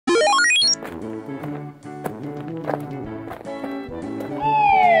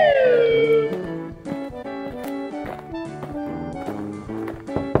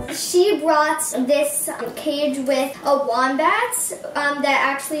brought this cage with a wombat that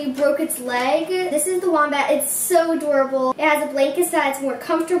actually broke its leg. This is the wombat. It's so adorable. It has a blanket so that it's more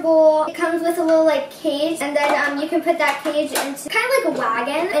comfortable. It comes with a little cage, and then you can put that cage into kind of like a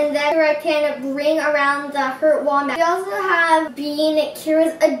wagon, and then I can bring around the hurt wombat. We also have Bean,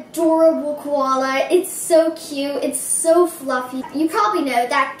 Kira's adorable koala. It's so cute. It's so fluffy. You probably know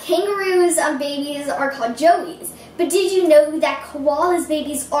that kangaroos' babies are called joeys. But did you know that koalas'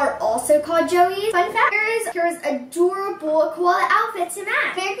 babies are also called joeys? Fun fact, here's adorable koala outfit to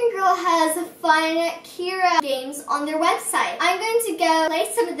match. American Girl has fun Kira games on their website. I'm going to go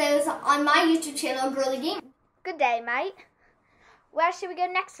play some of those on my YouTube channel, Girly Game. Good day, mate. Where should we go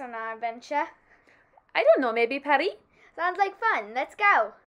next on our adventure? I don't know, maybe Paris? Sounds like fun. Let's go.